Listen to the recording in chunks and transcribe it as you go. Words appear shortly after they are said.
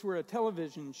Were a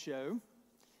television show,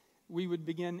 we would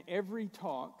begin every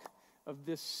talk of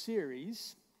this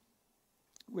series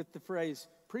with the phrase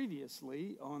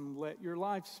previously on Let Your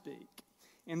Life Speak.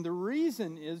 And the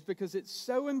reason is because it's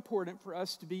so important for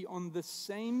us to be on the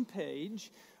same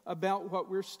page about what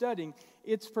we're studying.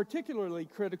 It's particularly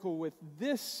critical with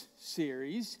this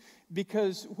series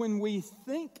because when we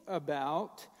think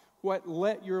about what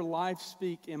Let Your Life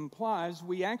Speak implies,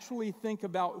 we actually think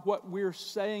about what we're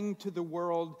saying to the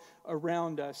world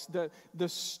around us, the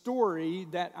story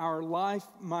that our life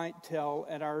might tell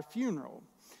at our funeral.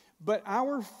 But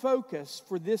our focus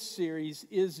for this series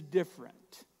is different.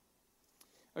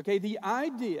 Okay, the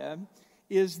idea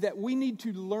is that we need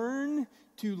to learn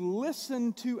to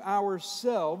listen to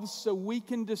ourselves so we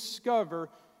can discover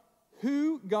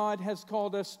who God has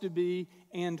called us to be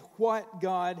and what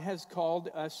God has called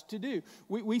us to do.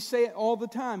 We say it all the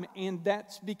time, and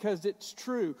that's because it's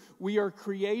true. We are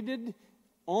created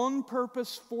on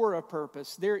purpose for a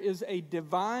purpose. There is a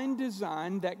divine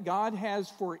design that God has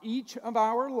for each of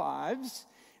our lives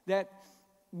that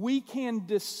we can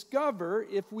discover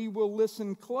if we will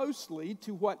listen closely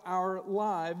to what our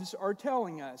lives are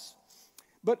telling us.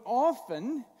 But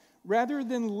often, rather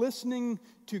than listening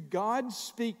to God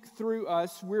speak through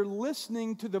us, we're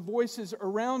listening to the voices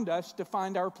around us to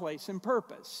find our place and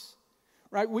purpose.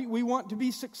 Right? We want to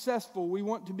be successful. We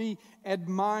want to be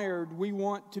admired. We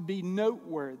want to be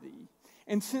noteworthy.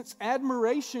 And since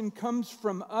admiration comes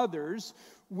from others,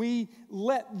 we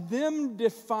let them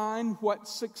define what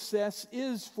success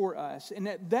is for us. And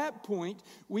at that point,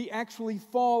 we actually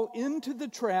fall into the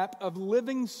trap of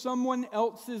living someone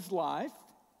else's life,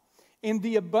 and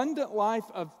the abundant life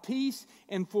of peace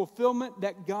and fulfillment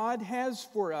that God has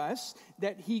for us,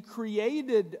 that He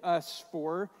created us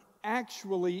for,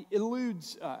 actually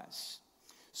eludes us.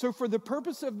 So for the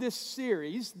purpose of this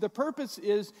series, the purpose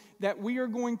is that we are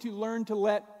going to learn to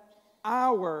let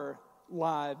our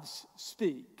lives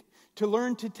speak, to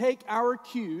learn to take our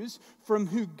cues from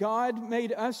who God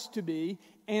made us to be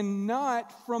and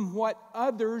not from what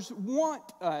others want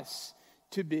us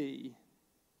to be.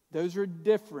 Those are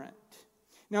different.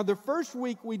 Now, the first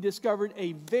week we discovered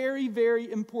a very, very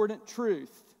important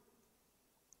truth.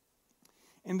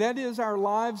 And that is, our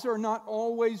lives are not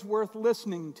always worth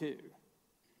listening to.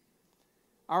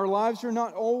 Our lives are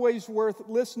not always worth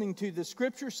listening to. The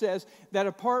Scripture says that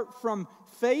apart from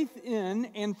faith in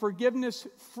and forgiveness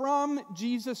from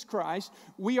Jesus Christ,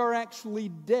 we are actually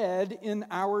dead in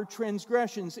our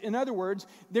transgressions. In other words,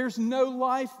 there's no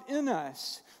life in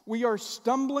us. We are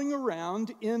stumbling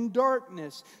around in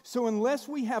darkness. So unless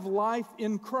we have life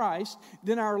in Christ,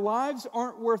 then our lives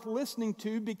aren't worth listening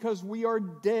to because we are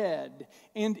dead.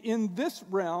 And in this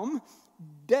realm,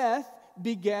 death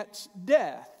begets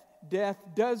death. Death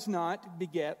does not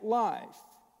beget life.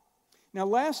 Now,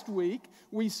 last week,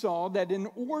 we saw that in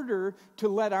order to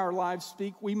let our lives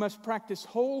speak, we must practice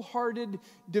wholehearted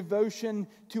devotion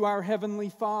to our Heavenly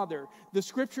Father. The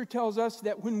Scripture tells us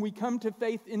that when we come to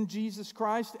faith in Jesus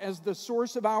Christ as the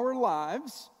source of our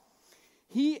lives,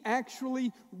 He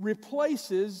actually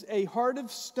replaces a heart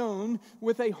of stone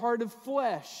with a heart of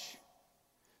flesh.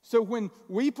 So when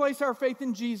we place our faith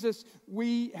in Jesus,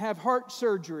 we have heart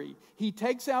surgery. He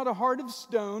takes out a heart of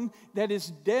stone that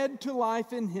is dead to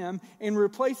life in Him and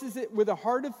replaces it with a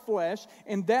heart of flesh,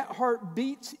 and that heart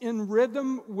beats in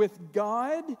rhythm with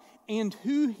God and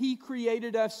who He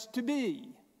created us to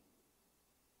be.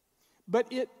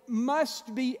 But it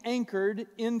must be anchored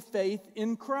in faith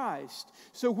in Christ.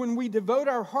 So when we devote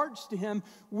our hearts to Him,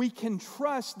 we can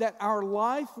trust that our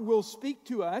life will speak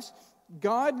to us.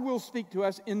 God will speak to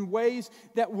us in ways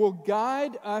that will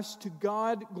guide us to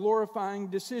God-glorifying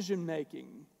decision-making.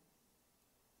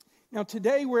 Now,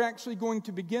 today we're actually going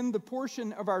to begin the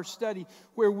portion of our study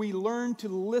where we learn to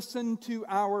listen to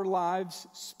our lives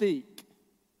speak.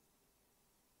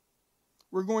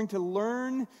 We're going to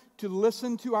learn to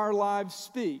listen to our lives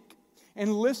speak.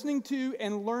 And listening to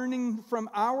and learning from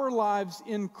our lives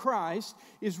in Christ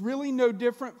is really no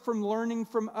different from learning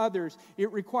from others.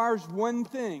 It requires one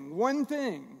thing,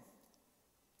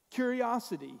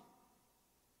 curiosity.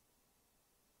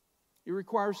 It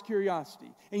requires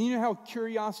curiosity. And you know how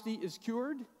curiosity is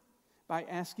cured? By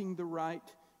asking the right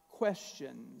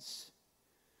questions.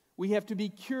 We have to be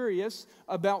curious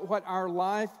about what our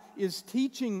life is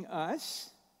teaching us.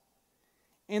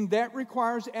 And that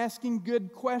requires asking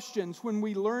good questions. When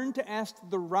we learn to ask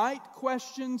the right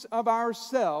questions of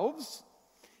ourselves,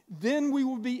 then we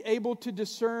will be able to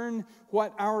discern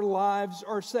what our lives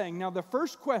are saying. Now, the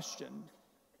first question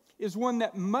is one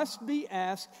that must be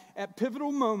asked at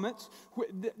pivotal moments,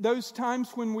 those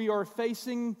times when we are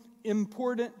facing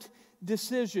important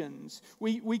decisions.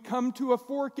 We come to a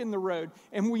fork in the road,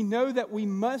 and we know that we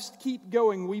must keep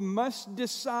going. We must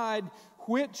decide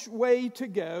which way to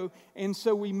go, and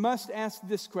so we must ask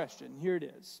this question. Here it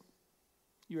is.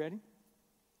 You ready?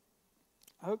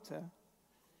 I hope so.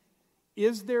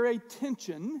 Is there a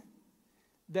tension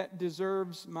that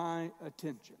deserves my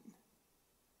attention?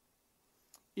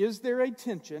 Is there a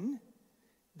tension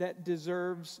that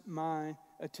deserves my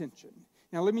attention?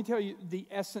 Now, let me tell you the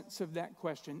essence of that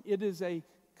question. It is a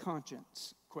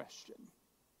conscience question.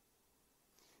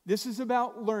 This is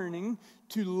about learning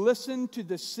to listen to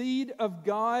the seed of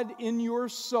God in your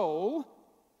soul,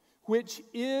 which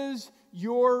is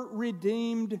your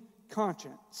redeemed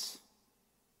conscience.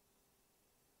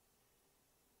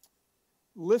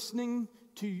 Listening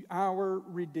to our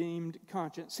redeemed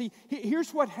conscience. See,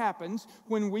 here's what happens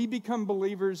when we become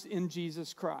believers in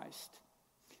Jesus Christ.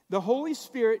 The Holy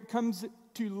Spirit comes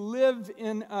to live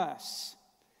in us.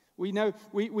 We know,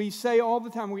 we say all the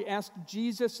time, we ask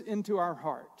Jesus into our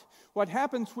heart. What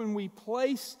happens when we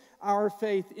place our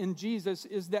faith in Jesus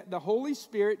is that the Holy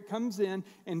Spirit comes in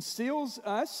and seals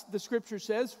us, the Scripture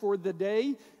says, for the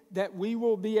day that we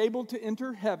will be able to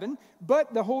enter heaven.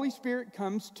 But the Holy Spirit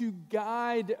comes to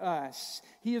guide us.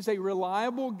 He is a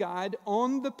reliable guide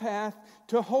on the path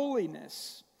to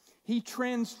holiness. He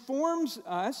transforms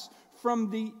us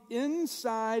from the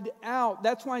inside out.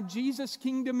 That's why Jesus'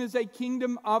 kingdom is a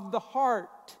kingdom of the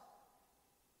heart.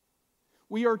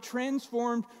 We are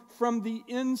transformed from the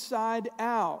inside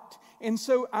out. And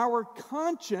so our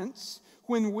conscience,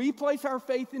 when we place our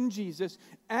faith in Jesus,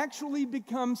 actually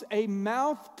becomes a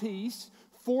mouthpiece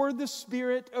for the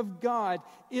Spirit of God.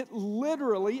 It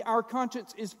literally, our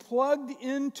conscience is plugged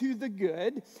into the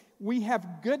good. We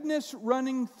have goodness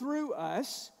running through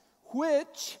us,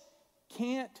 which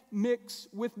can't mix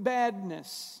with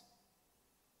badness.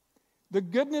 The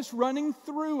goodness running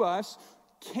through us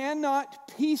cannot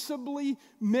peaceably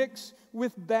mix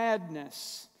with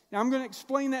badness. Now, I'm going to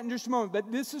explain that in just a moment, but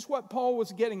this is what Paul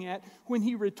was getting at when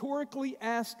he rhetorically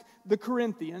asked the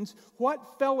Corinthians,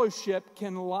 what fellowship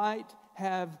can light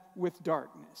have with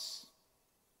darkness?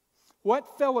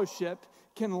 What fellowship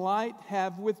can light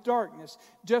have with darkness?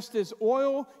 Just as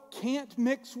oil can't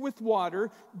mix with water,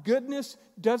 goodness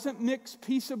doesn't mix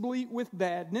peaceably with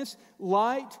badness,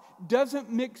 light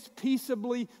doesn't mix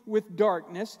peaceably with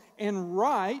darkness, and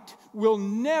right will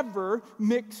never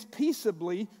mix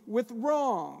peaceably with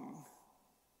wrong.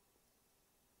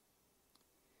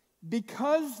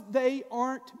 Because they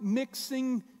aren't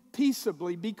mixing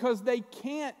peaceably, because they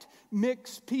can't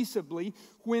mix peaceably,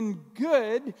 when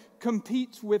good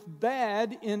competes with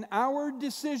bad in our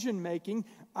decision making,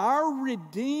 our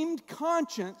redeemed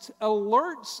conscience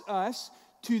alerts us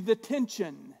to the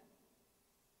tension.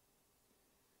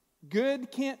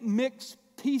 Good can't mix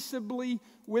peaceably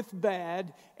with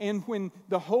bad, and when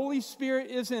the Holy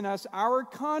Spirit is in us, our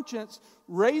conscience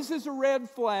raises a red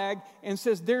flag and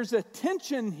says, there's a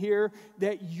tension here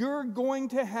that you're going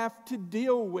to have to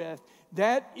deal with.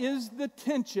 That is the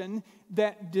tension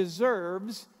that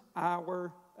deserves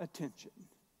our attention.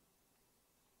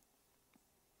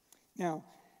 Now,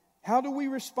 how do we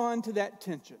respond to that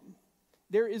tension?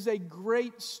 There is a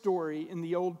great story in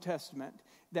the Old Testament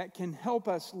that can help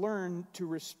us learn to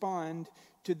respond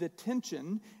to the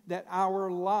tension that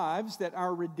our lives, that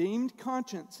our redeemed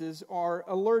consciences are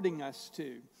alerting us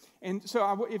to. And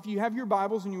so if you have your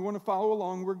Bibles and you want to follow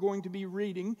along, we're going to be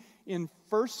reading in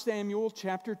 1 Samuel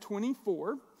chapter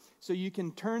 24. So you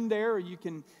can turn there, or you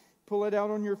can pull it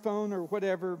out on your phone, or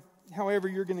whatever, however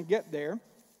you're going to get there.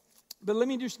 But let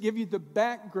me just give you the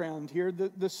background here.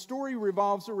 The story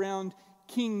revolves around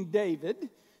King David,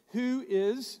 who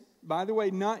is, by the way,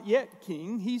 not yet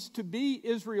king. He's to be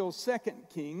Israel's second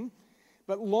king.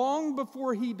 But long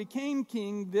before he became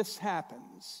king, this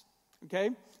happens. Okay?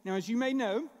 Now, as you may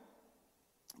know,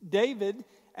 David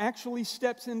actually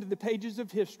steps into the pages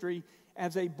of history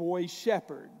as a boy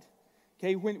shepherd.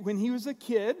 Okay? When he was a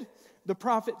kid, the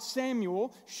prophet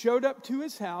Samuel showed up to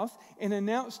his house and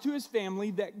announced to his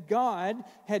family that God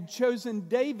had chosen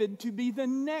David to be the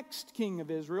next king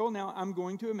of Israel. Now, I'm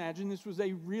going to imagine this was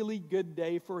a really good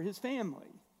day for his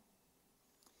family.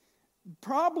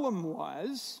 Problem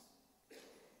was,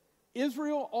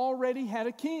 Israel already had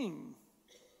a king,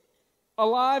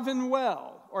 alive and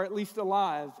well, or at least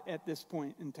alive at this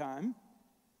point in time.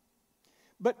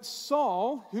 But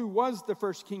Saul, who was the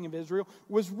first king of Israel,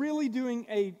 was really doing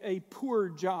a poor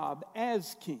job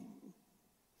as king.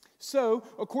 So,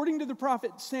 according to the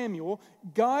prophet Samuel,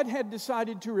 God had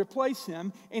decided to replace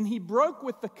him, and he broke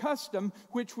with the custom,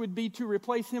 which would be to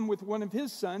replace him with one of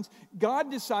his sons.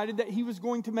 God decided that he was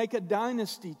going to make a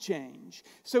dynasty change.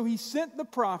 So he sent the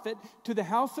prophet to the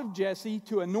house of Jesse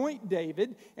to anoint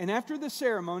David, and after the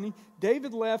ceremony,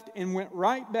 David left and went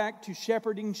right back to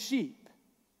shepherding sheep.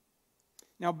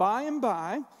 Now, by and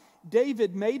by,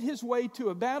 David made his way to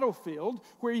a battlefield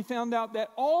where he found out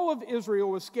that all of Israel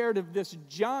was scared of this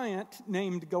giant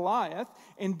named Goliath.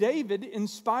 And David,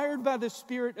 inspired by the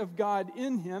Spirit of God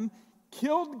in him,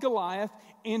 killed Goliath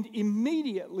and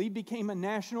immediately became a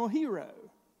national hero.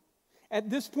 At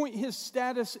this point, his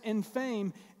status and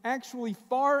fame actually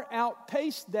far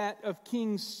outpaced that of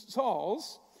King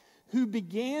Saul's, who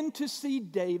began to see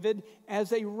David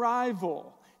as a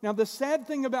rival. Now, the sad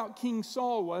thing about King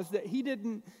Saul was that he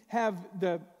didn't have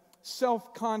the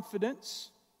self-confidence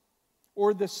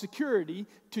or the security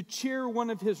to cheer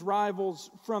one of his rivals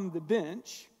from the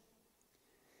bench.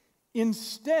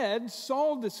 Instead,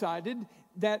 Saul decided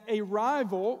that a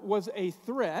rival was a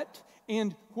threat,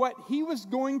 and what he was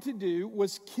going to do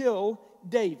was kill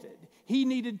David. He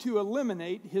needed to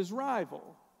eliminate his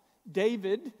rival.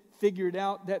 David figured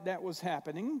out that that was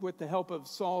happening with the help of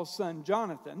Saul's son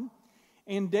Jonathan.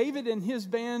 And David and his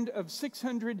band of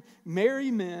 600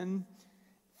 merry men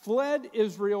fled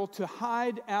Israel to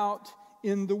hide out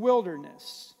in the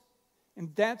wilderness.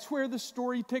 And that's where the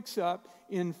story picks up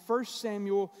in 1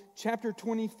 Samuel chapter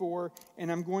 24,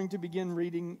 and I'm going to begin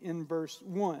reading in verse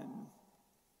 1.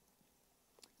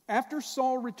 After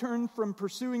Saul returned from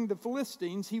pursuing the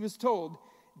Philistines, he was told,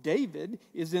 David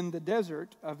is in the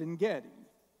desert of En-Gedi.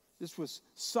 This was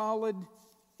solid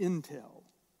intel.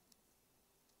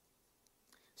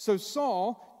 So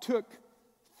Saul took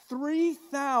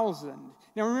 3,000.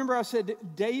 Now remember I said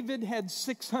David had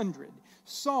 600.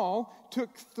 Saul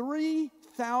took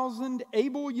 3,000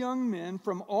 able young men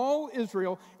from all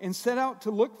Israel and set out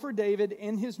to look for David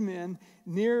and his men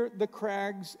near the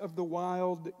crags of the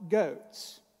wild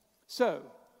goats. So,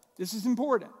 this is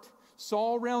important.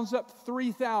 Saul rounds up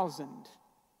 3,000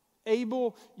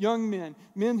 able young men,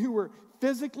 men who were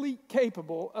physically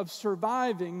capable of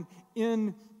surviving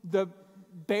in the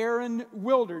barren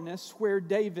wilderness where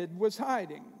David was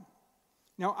hiding.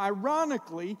 Now,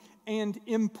 ironically and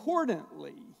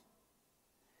importantly,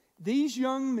 these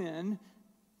young men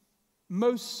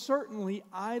most certainly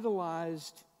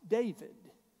idolized David.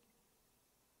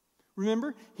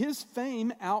 Remember, his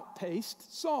fame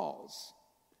outpaced Saul's.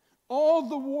 All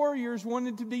the warriors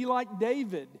wanted to be like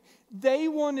David. They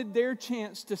wanted their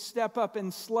chance to step up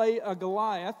and slay a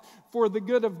Goliath for the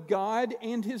good of God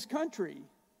and his country.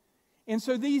 And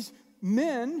so these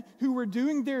men who were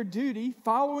doing their duty,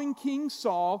 following King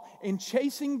Saul and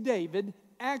chasing David,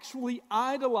 actually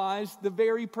idolized the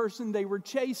very person they were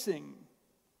chasing.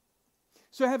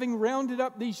 So having rounded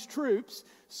up these troops,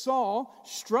 Saul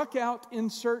struck out in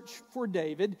search for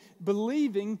David,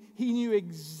 believing he knew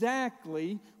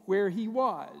exactly where he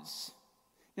was.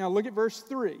 Now look at verse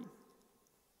 3.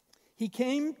 He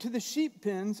came to the sheep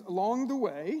pens along the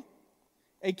way.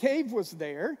 A cave was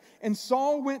there, and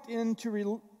Saul went in to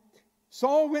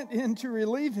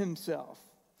relieve himself.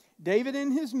 David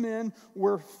and his men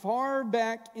were far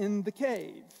back in the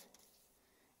cave.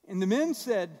 And the men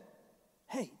said,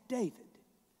 "Hey, David,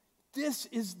 this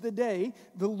is the day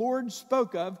the Lord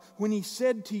spoke of when he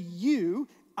said to you,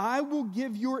 'I will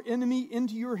give your enemy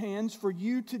into your hands for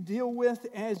you to deal with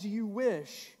as you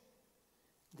wish.'"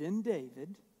 Then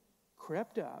David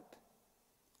crept up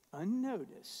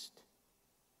unnoticed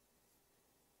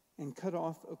and cut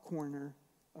off a corner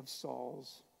of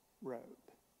Saul's robe.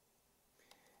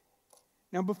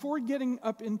 Now, before getting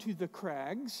up into the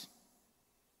crags,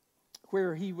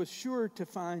 where he was sure to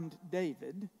find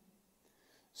David,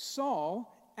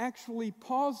 Saul actually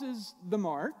pauses the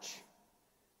march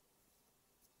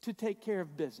to take care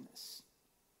of business.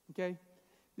 Okay?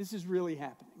 This is really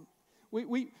happening.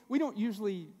 We don't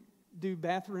usually do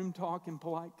bathroom talk in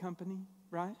polite company,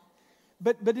 right?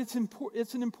 But it's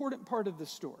an important part of the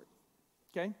story.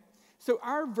 Okay? So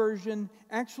our version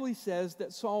actually says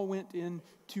that Saul went in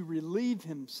to relieve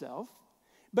himself.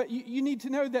 But you need to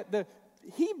know that the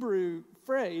Hebrew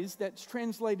phrase that's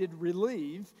translated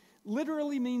relieve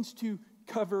literally means to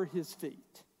cover his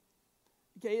feet.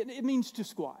 Okay, it means to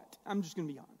squat. I'm just going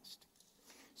to be honest.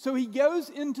 So he goes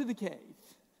into the cave,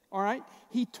 all right?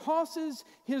 He tosses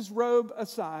his robe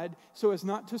aside so as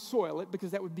not to soil it,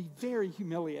 because that would be very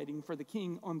humiliating for the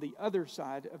king on the other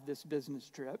side of this business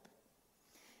trip.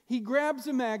 He grabs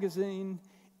a magazine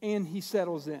and he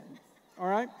settles in, all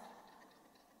right?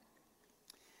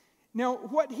 Now,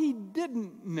 what he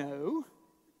didn't know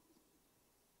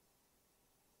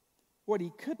what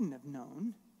he couldn't have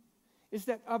known is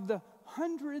that of the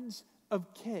hundreds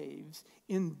of caves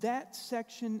in that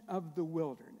section of the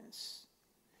wilderness,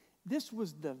 this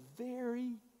was the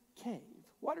very cave.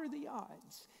 What are the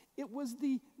odds? It was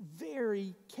the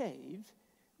very cave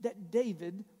that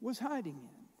David was hiding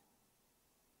in.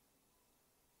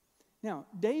 Now,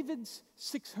 David's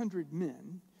 600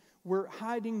 men were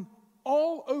hiding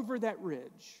all over that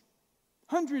ridge,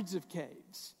 hundreds of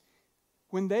caves.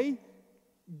 When they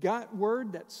got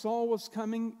word that Saul was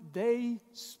coming, they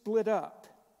split up.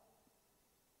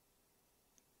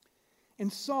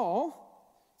 And Saul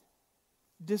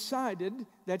decided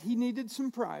that he needed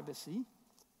some privacy,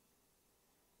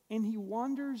 and he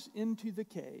wanders into the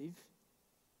cave,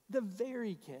 the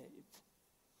very cave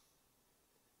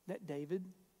that David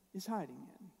is hiding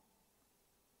in.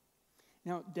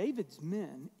 Now, David's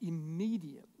men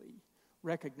immediately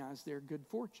recognized their good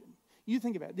fortune. You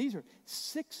think about it. These are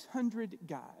 600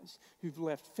 guys who've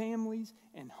left families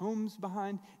and homes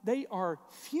behind. They are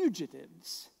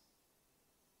fugitives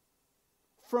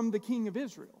from the king of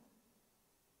Israel.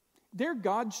 They're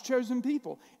God's chosen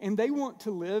people, and they want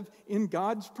to live in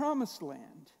God's promised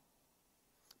land.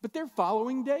 But they're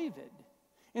following David.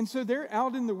 And so they're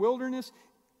out in the wilderness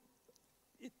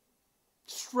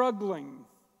struggling.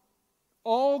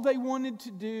 All they wanted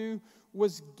to do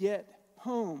was get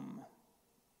home.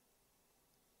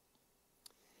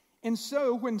 And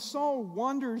so when Saul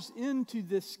wanders into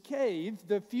this cave,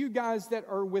 the few guys that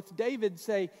are with David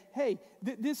say, hey,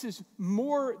 this is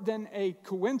more than a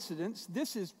coincidence.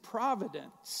 This is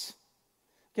providence.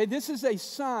 Okay, this is a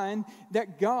sign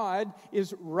that God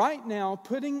is right now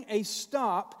putting a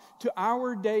stop to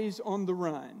our days on the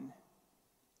run,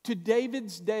 to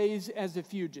David's days as a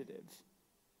fugitive.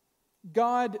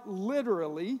 God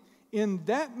literally, in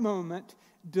that moment,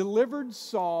 delivered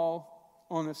Saul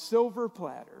on a silver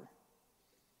platter.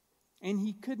 And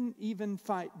he couldn't even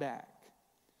fight back.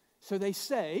 So they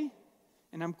say,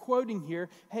 and I'm quoting here,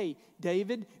 hey,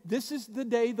 David, this is the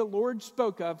day the Lord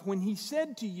spoke of when he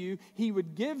said to you, he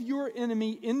would give your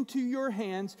enemy into your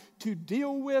hands to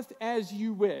deal with as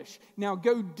you wish. Now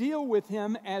go deal with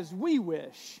him as we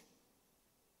wish.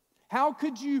 How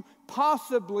could you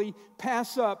possibly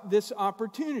pass up this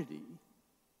opportunity?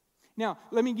 Now,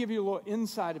 let me give you a little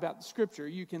insight about the scripture.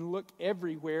 You can look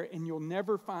everywhere and you'll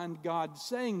never find God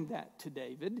saying that to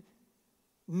David.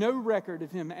 No record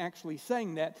of him actually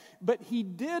saying that. But he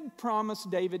did promise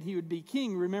David he would be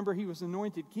king. Remember, he was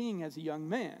anointed king as a young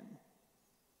man.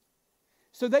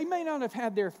 So they may not have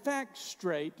had their facts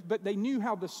straight, but they knew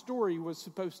how the story was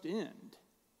supposed to end.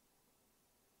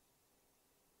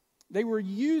 They were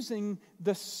using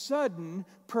the sudden,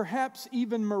 perhaps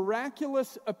even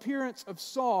miraculous appearance of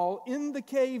Saul in the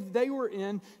cave they were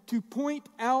in to point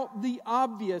out the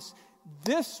obvious.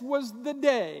 This was the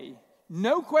day,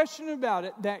 no question about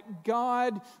it, that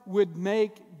God would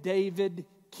make David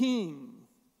king.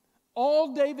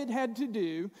 All David had to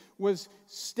do was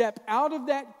step out of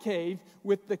that cave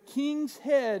with the king's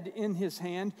head in his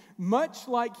hand, much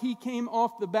like he came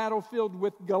off the battlefield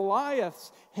with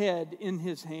Goliath's head in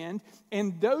his hand.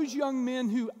 And those young men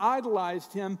who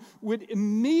idolized him would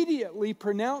immediately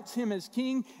pronounce him as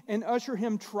king and usher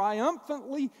him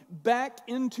triumphantly back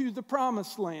into the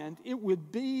promised land. It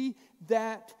would be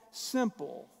that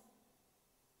simple.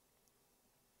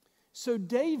 So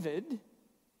David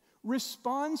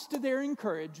responds to their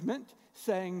encouragement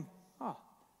saying,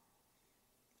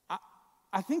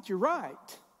 I think you're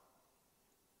right.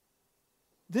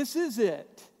 This is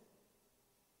it.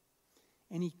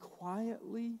 And he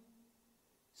quietly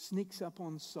sneaks up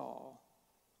on Saul.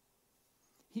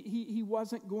 He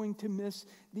wasn't going to miss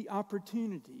the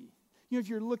opportunity. You know, if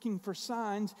you're looking for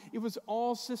signs, it was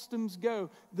all systems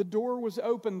go. The door was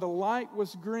open, the light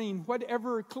was green.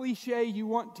 Whatever cliche you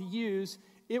want to use,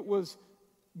 it was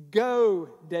go,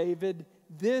 David.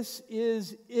 This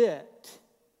is it.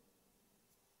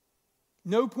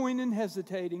 No point in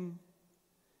hesitating.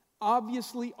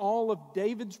 Obviously, all of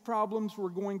David's problems were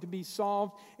going to be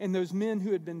solved, and those men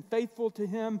who had been faithful to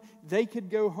him, they could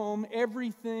go home.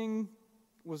 Everything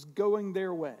was going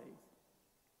their way.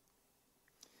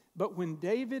 But when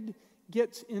David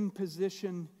gets in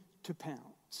position to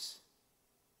pounce,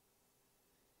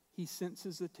 he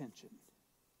senses a tension.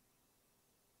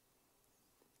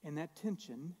 And that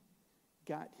tension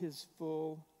got his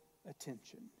full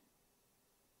attention.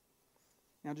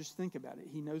 Now just think about it.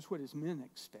 He knows what his men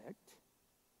expect.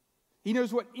 He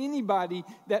knows what anybody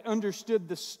that understood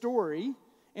the story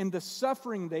and the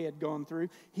suffering they had gone through,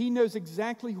 he knows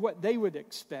exactly what they would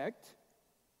expect.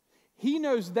 He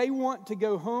knows they want to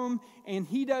go home, and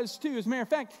he does too. As a matter of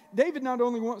fact, David not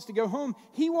only wants to go home,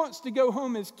 he wants to go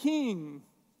home as king.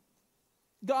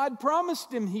 God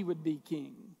promised him he would be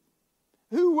king.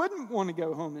 Who wouldn't want to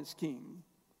go home as king?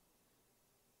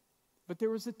 But there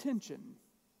was a tension,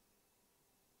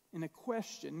 and a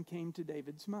question came to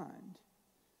David's mind.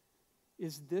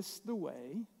 Is this the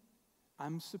way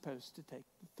I'm supposed to take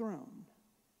the throne?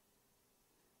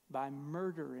 By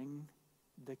murdering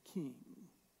the king.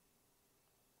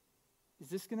 Is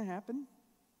this going to happen?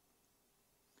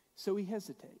 So he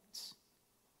hesitates.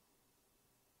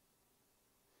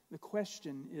 The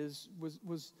question is,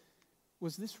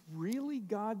 was this really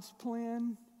God's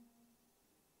plan?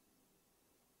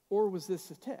 Or was this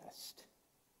a test?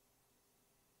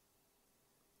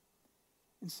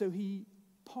 And so he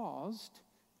paused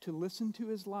to listen to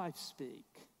his life speak.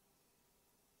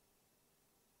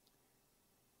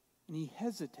 And he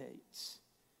hesitates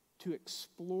to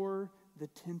explore the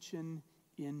tension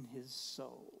in his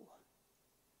soul.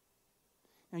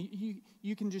 Now,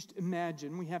 you can just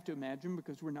imagine, we have to imagine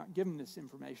because we're not given this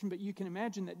information, but you can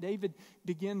imagine that David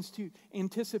begins to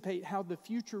anticipate how the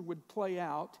future would play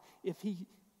out if he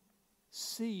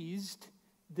seized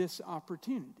this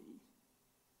opportunity.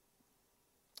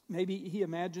 Maybe he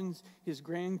imagines his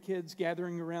grandkids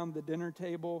gathering around the dinner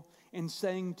table and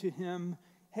saying to him,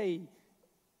 "Hey,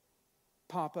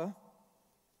 Papa,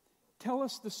 tell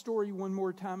us the story one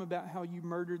more time about how you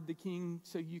murdered the king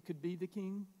so you could be the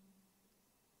king."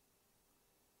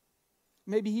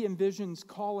 Maybe he envisions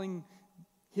calling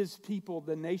his people,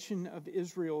 the nation of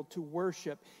Israel, to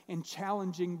worship and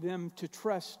challenging them to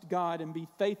trust God and be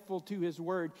faithful to his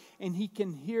word. And he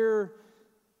can hear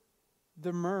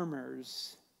the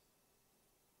murmurs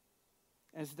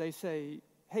as they say,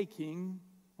 "Hey, king,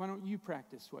 why don't you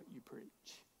practice what you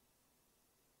preach?"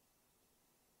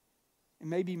 And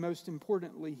maybe most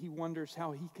importantly, he wonders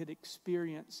how he could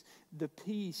experience the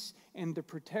peace and the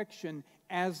protection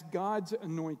as God's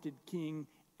anointed king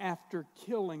after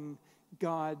killing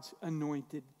God's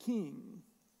anointed king.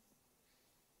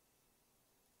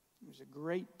 There's a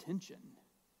great tension.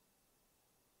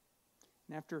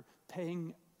 And after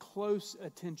paying close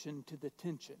attention to the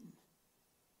tension,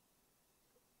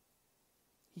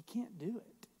 he can't do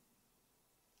it.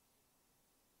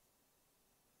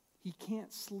 He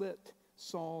can't slit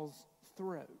Saul's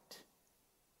throat.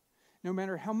 No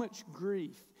matter how much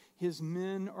grief his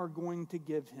men are going to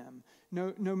give him,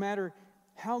 no matter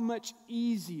how much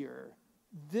easier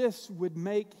this would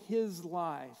make his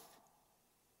life,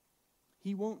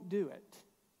 he won't do it.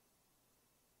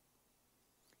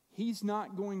 He's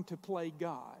not going to play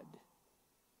God.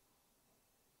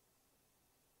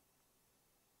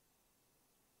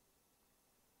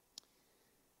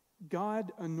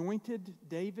 God anointed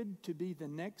David to be the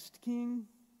next king,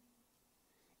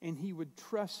 and he would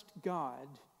trust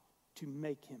God to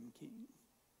make him king.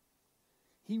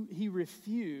 He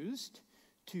refused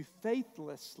to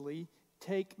faithlessly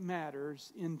take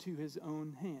matters into his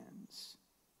own hands.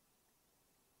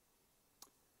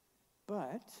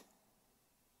 But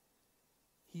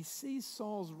he sees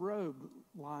Saul's robe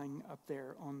lying up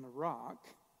there on the rock,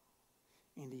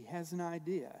 and he has an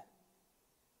idea.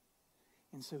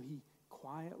 And so he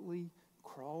quietly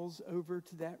crawls over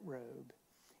to that robe,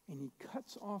 and he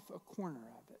cuts off a corner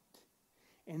of it.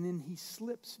 And then he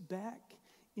slips back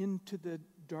into the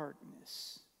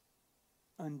darkness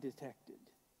undetected.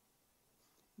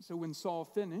 So when Saul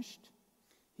finished,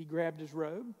 he grabbed his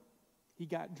robe, he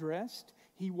got dressed,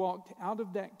 he walked out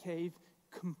of that cave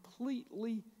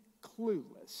completely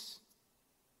clueless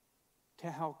to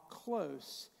how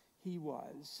close he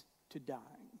was to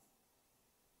dying.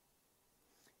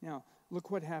 Now,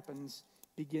 look what happens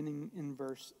beginning in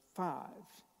verse 5.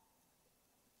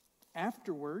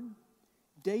 Afterward,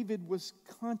 David was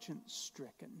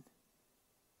conscience-stricken.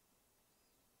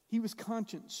 He was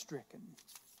conscience-stricken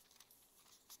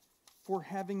for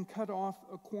having cut off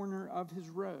a corner of his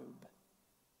robe.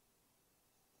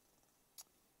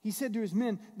 He said to his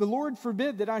men, "The Lord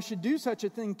forbid that I should do such a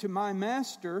thing to my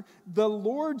master, the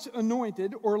Lord's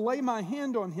anointed, or lay my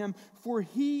hand on him, for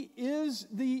he is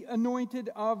the anointed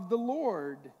of the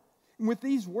Lord." And with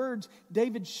these words,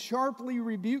 David sharply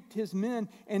rebuked his men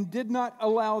and did not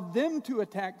allow them to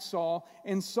attack Saul.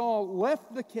 And Saul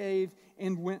left the cave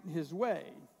and went his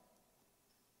way.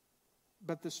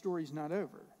 But the story's not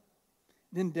over.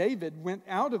 Then David went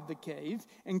out of the cave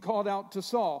and called out to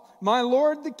Saul, "My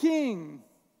lord the king."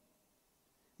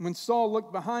 When Saul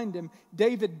looked behind him,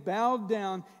 David bowed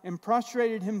down and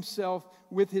prostrated himself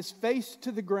with his face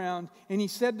to the ground. And he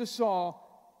said to Saul,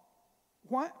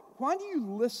 Why do you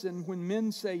listen when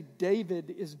men say David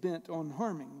is bent on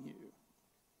harming you?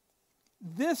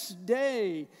 This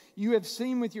day you have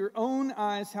seen with your own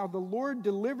eyes how the Lord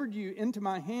delivered you into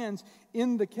my hands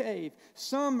in the cave.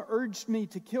 Some urged me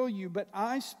to kill you, but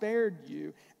I spared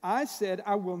you. I said,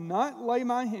 I will not lay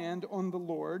my hand on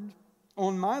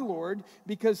my Lord,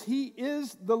 because he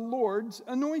is the Lord's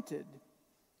anointed.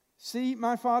 See,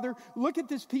 my father, look at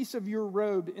this piece of your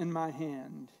robe in my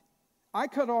hand. I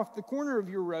cut off the corner of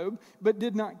your robe, but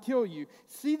did not kill you.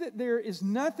 See that there is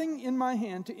nothing in my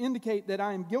hand to indicate that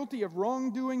I am guilty of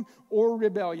wrongdoing or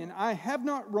rebellion. I have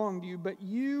not wronged you, but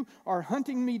you are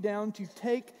hunting me down to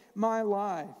take my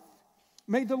life.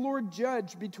 May the Lord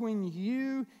judge between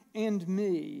you and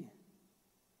me,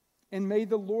 and may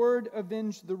the Lord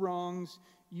avenge the wrongs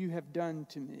you have done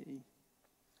to me.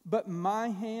 But my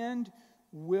hand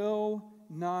will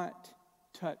not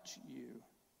touch you.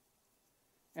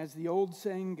 As the old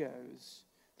saying goes,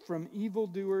 from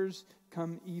evildoers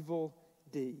come evil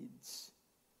deeds.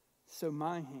 So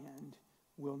my hand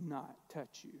will not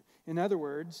touch you. In other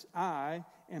words, I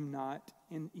am not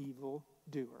an evil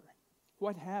doer.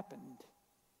 What happened?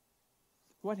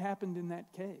 What happened in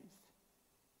that cave?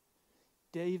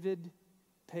 David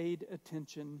paid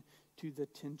attention to the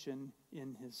tension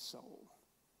in his soul.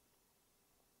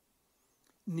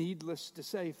 Needless to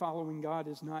say, following God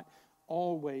is not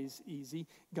always easy.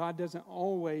 God doesn't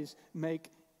always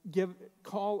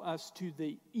call us to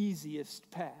the easiest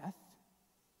path.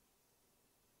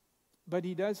 But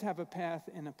he does have a path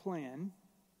and a plan.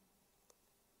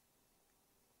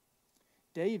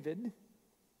 David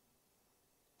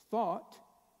thought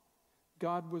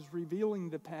God was revealing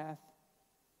the path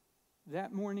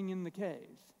that morning in the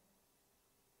cave.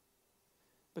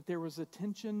 But there was a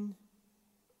tension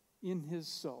in his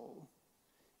soul,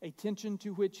 a tension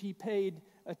to which he paid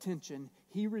attention.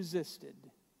 He resisted.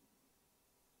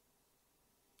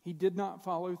 He did not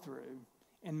follow through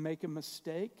and make a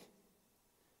mistake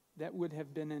that would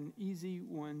have been an easy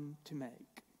one to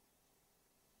make.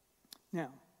 Now,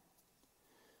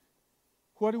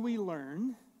 what do we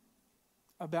learn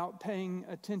about paying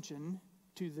attention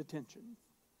to the tension?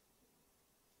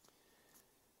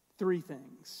 3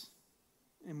 things,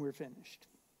 and we're finished.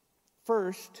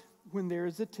 First, when there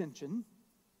is a tension,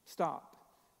 stop,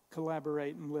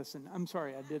 collaborate, and listen. I'm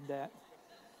sorry I did that.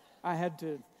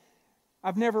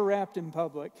 I've never rapped in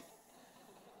public.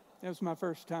 That was my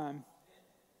first time.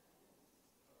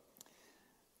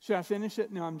 Should I finish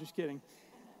it? No, I'm just kidding.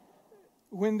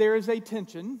 When there is a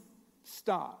tension,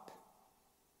 stop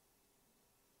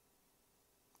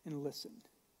and listen.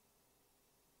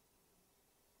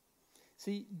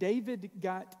 See, David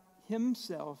got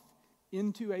himself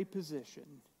into a position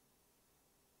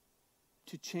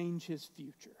to change his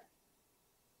future.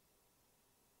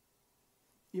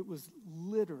 It was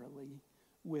literally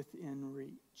within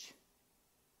reach.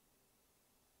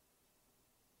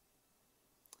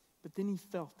 But then he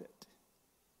felt it.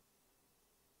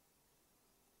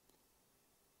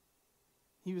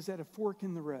 He was at a fork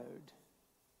in the road.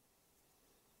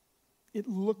 It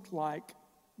looked like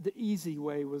the easy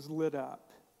way was lit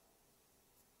up.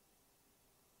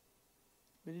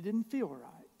 But it didn't feel right.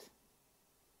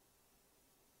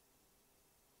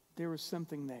 There was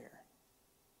something there.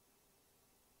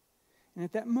 And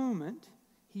at that moment,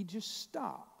 he just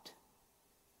stopped.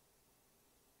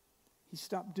 He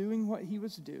stopped doing what he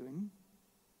was doing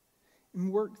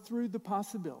and worked through the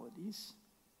possibilities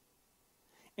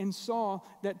and saw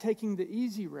that taking the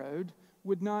easy road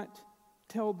would not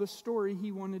tell the story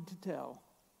he wanted to tell.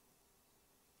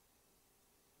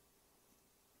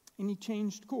 And he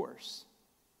changed course.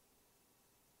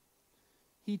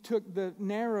 He took the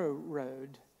narrow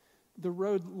road, the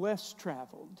road less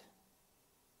traveled.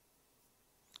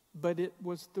 But it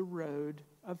was the road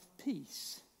of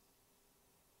peace.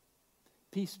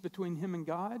 Peace between him and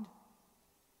God,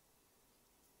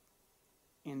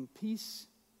 and peace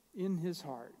in his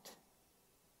heart.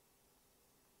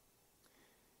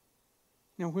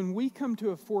 Now, when we come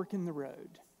to a fork in the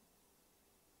road,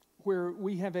 where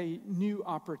we have a new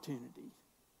opportunity,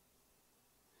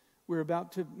 we're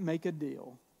about to make a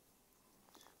deal,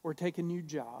 or take a new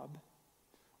job,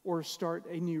 or start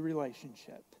a new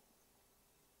relationship.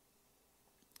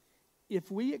 If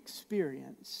we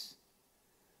experience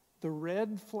the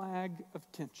red flag of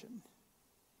tension,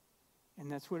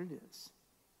 and that's what it is,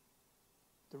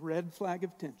 the red flag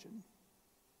of tension,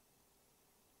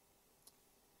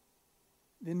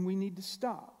 then we need to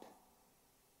stop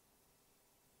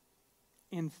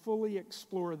and fully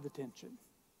explore the tension.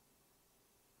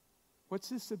 What's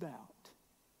this about?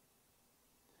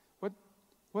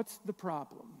 What's the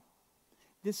problem?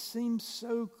 This seems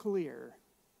so clear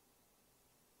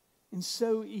and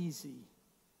so easy,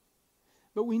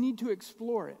 but we need to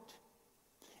explore it.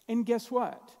 And guess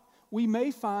what? We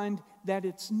may find that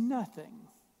it's nothing,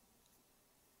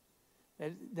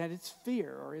 that it's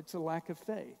fear or it's a lack of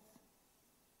faith.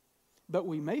 But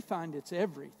we may find it's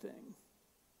everything.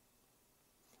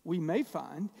 We may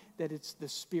find that it's the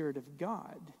Spirit of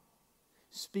God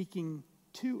speaking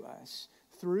to us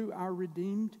through our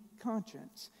redeemed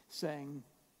conscience, saying,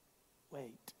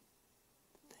 wait,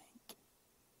 think.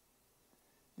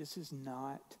 This is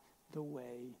not the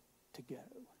way to go.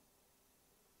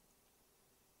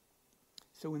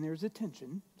 So when there's a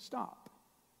tension, stop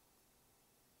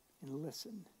and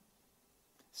listen.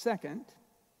 Second,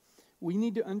 we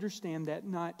need to understand that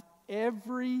not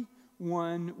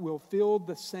everyone will feel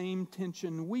the same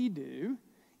tension we do,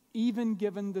 even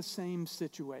given the same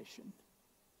situation.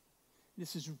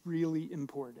 This is really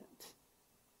important.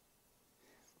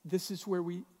 This is where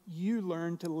you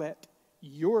learn to let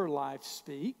your life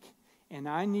speak, and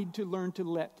I need to learn to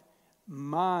let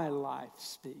my life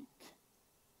speak.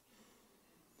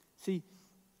 See,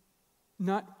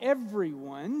 not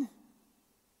everyone,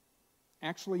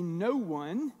 actually no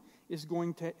one, is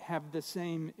going to have the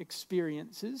same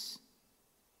experiences,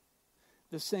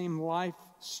 the same life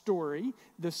story,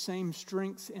 the same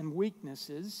strengths and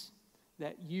weaknesses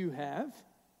that you have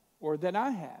or that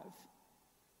I have.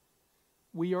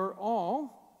 We are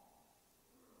all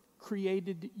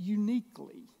created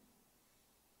uniquely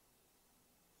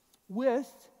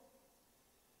with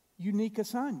unique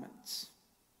assignments,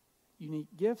 unique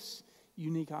gifts,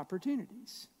 unique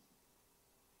opportunities.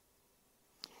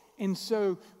 And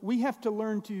so we have to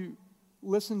learn to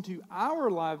listen to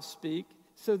our lives speak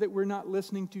so that we're not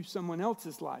listening to someone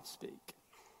else's life speak.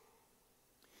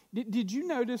 Did you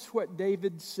notice what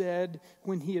David said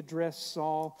when he addressed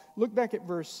Saul? Look back at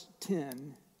verse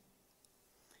 10.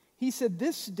 He said,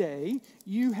 "This day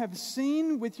you have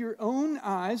seen with your own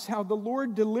eyes how the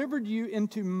Lord delivered you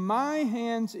into my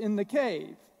hands in the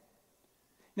cave.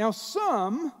 Now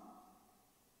some,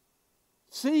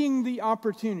 seeing the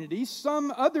opportunity,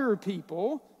 some other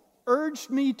people urged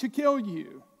me to kill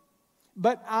you,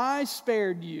 but I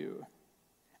spared you.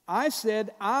 I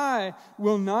said, I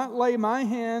will not lay my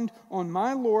hand on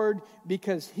my Lord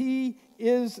because he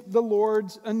is the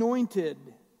Lord's anointed."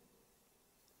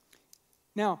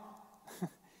 Now,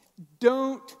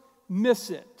 don't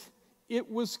miss it.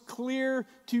 It was clear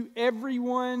to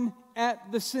everyone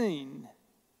at the scene.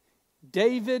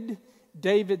 David,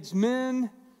 David's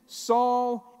men,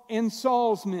 Saul, and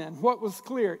Saul's men. What was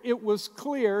clear? It was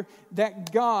clear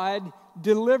that God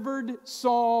delivered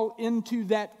Saul into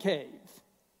that cave.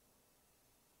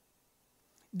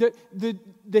 The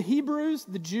Hebrews,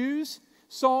 the Jews,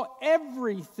 saw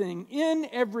everything. In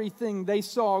everything, they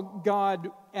saw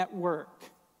God at work.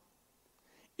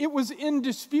 It was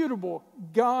indisputable.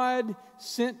 God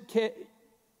sent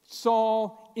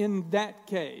Saul in that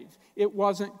cave. It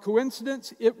wasn't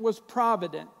coincidence, it was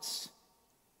providence.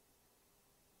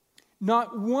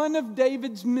 Not one of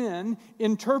David's men,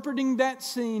 interpreting that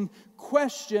scene,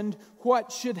 questioned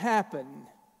what should happen.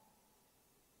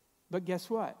 But guess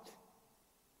what?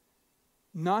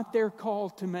 Not their call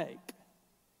to make.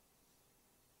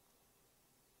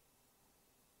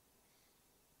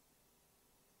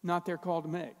 Not their call to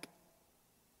make.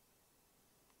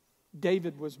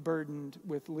 David was burdened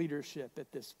with leadership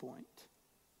at this point.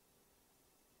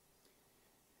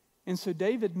 And so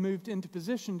David moved into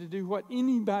position to do what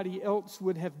anybody else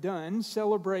would have done,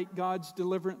 celebrate God's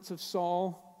deliverance of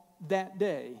Saul that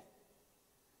day.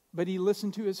 But he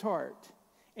listened to his heart,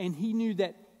 and he knew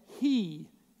that he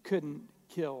couldn't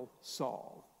kill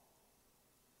Saul.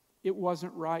 It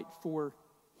wasn't right for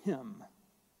him.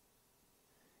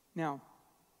 Now,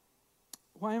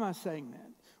 why am I saying that?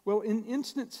 Well, in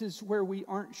instances where we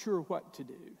aren't sure what to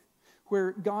do,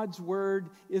 where God's word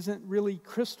isn't really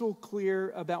crystal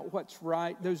clear about what's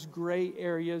right, those gray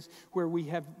areas where we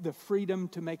have the freedom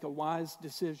to make a wise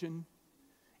decision,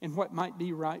 and what might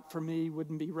be right for me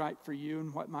wouldn't be right for you,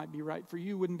 and what might be right for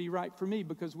you wouldn't be right for me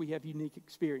because we have unique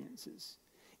experiences.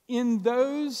 In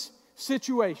those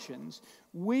situations,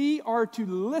 we are to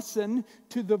listen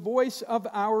to the voice of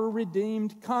our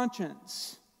redeemed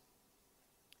conscience,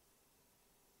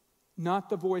 not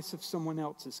the voice of someone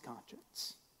else's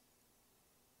conscience.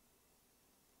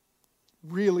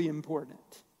 Really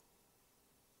important.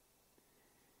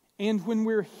 And when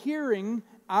we're hearing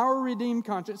our redeemed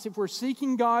conscience, if we're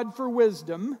seeking God for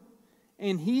wisdom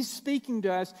and He's speaking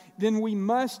to us, then we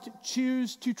must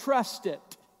choose to trust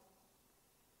it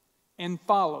and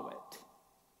follow it.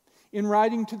 In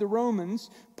writing to the Romans,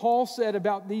 Paul said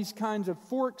about these kinds of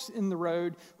forks in the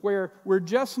road where we're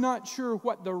just not sure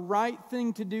what the right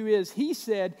thing to do is. He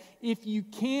said, if you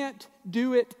can't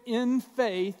do it in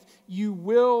faith, you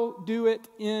will do it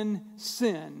in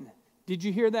sin. Did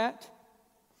you hear that?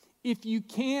 If you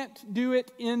can't do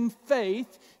it in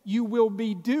faith, you will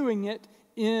be doing it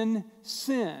in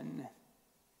sin.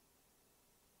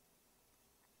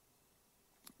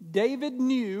 David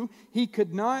knew he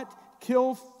could not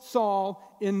kill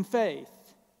Saul in faith.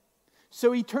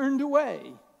 So he turned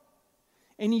away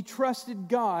and he trusted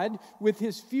God with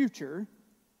his future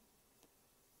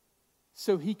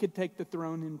so he could take the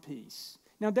throne in peace.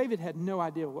 Now, David had no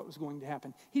idea what was going to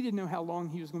happen. He didn't know how long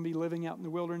he was going to be living out in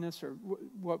the wilderness or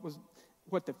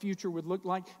what the future would look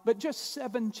like. But just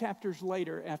 7 chapters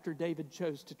later, after David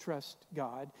chose to trust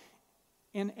God,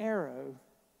 an arrow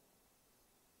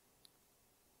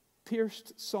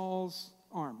pierced Saul's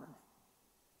armor.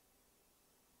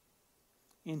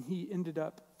 And he ended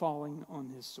up falling on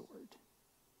his sword.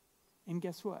 And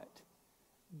guess what?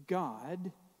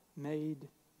 God made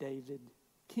David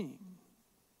king.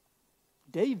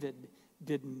 David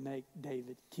didn't make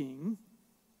David king.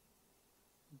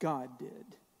 God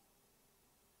did.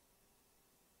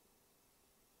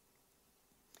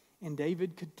 And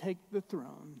David could take the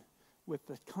throne with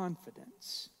the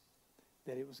confidence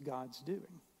that it was God's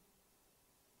doing.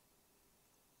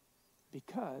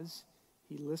 Because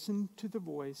he listened to the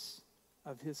voice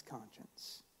of his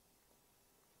conscience.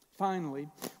 Finally,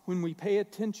 when we pay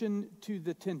attention to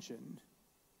the tension,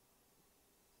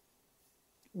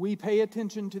 we pay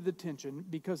attention to the tension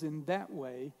because in that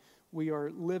way we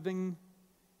are living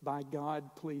by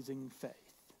God-pleasing faith.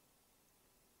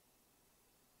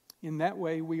 In that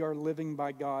way we are living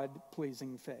by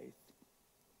God-pleasing faith.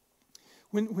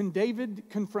 When David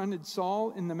confronted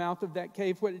Saul in the mouth of that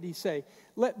cave, what did he say?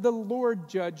 Let the Lord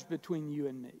judge between you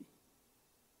and me.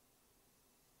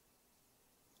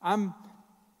 I'm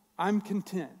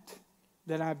content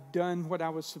that I've done what I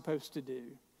was supposed to do.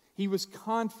 He was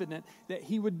confident that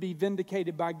he would be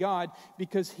vindicated by God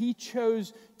because he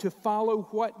chose to follow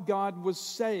what God was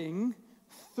saying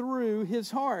through his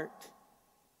heart.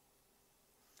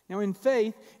 Now, in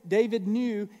faith, David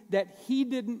knew that he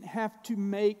didn't have to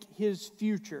make his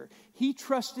future. He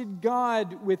trusted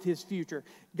God with his future.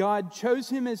 God chose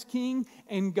him as king,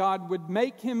 and God would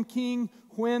make him king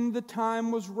when the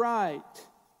time was right.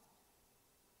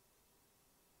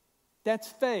 That's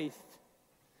faith.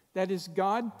 That is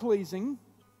God-pleasing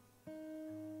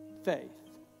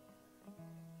faith.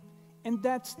 And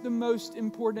that's the most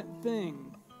important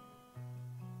thing.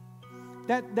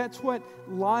 That's what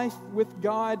life with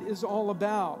God is all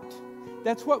about.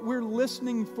 That's what we're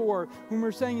listening for when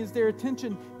we're saying, is there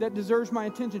attention that deserves my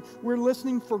attention? We're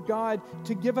listening for God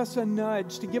to give us a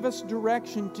nudge, to give us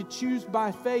direction, to choose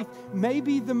by faith,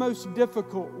 maybe the most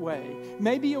difficult way,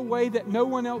 maybe a way that no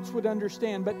one else would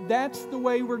understand, but that's the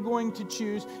way we're going to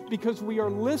choose because we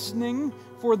are listening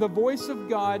for the voice of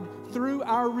God through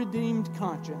our redeemed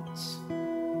conscience.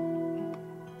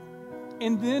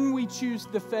 And then we choose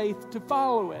the faith to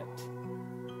follow it.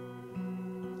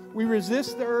 We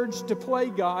resist the urge to play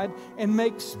God and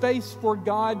make space for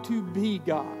God to be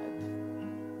God.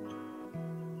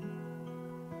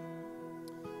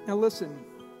 Now listen,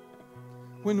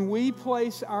 when we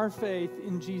place our faith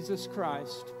in Jesus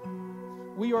Christ,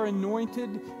 we are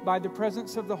anointed by the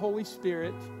presence of the Holy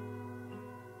Spirit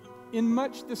in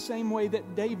much the same way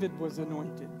that David was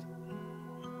anointed.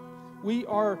 We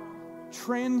are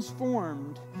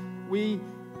transformed. We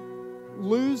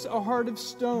lose a heart of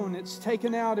stone. It's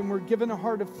taken out and we're given a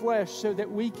heart of flesh so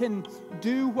that we can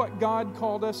do what God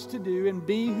called us to do and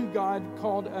be who God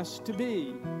called us to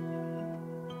be.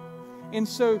 And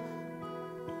so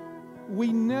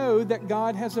we know that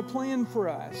God has a plan for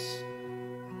us.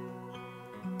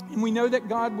 And we know that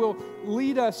God will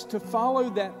lead us to follow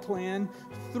that plan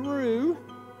through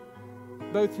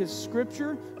both His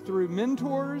Scripture, through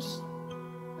mentors,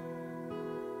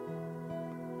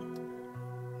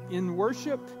 in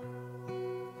worship,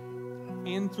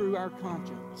 and through our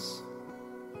conscience.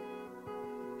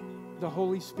 The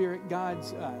Holy Spirit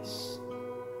guides us.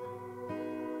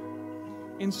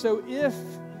 And so if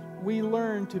we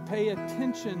learn to pay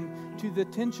attention to the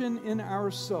tension in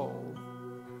our soul,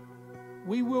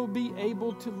 we will be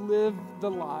able to live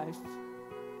the life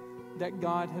that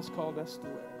God has called us to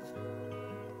live.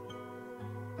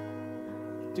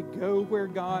 To go where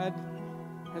God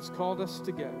has called us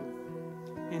to go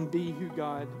and be who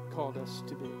God called us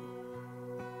to be.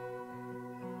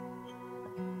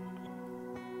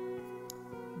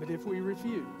 But if we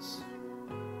refuse,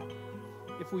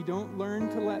 if we don't learn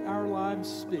to let our lives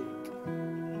speak,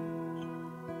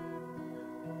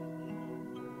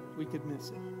 we could miss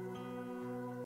it.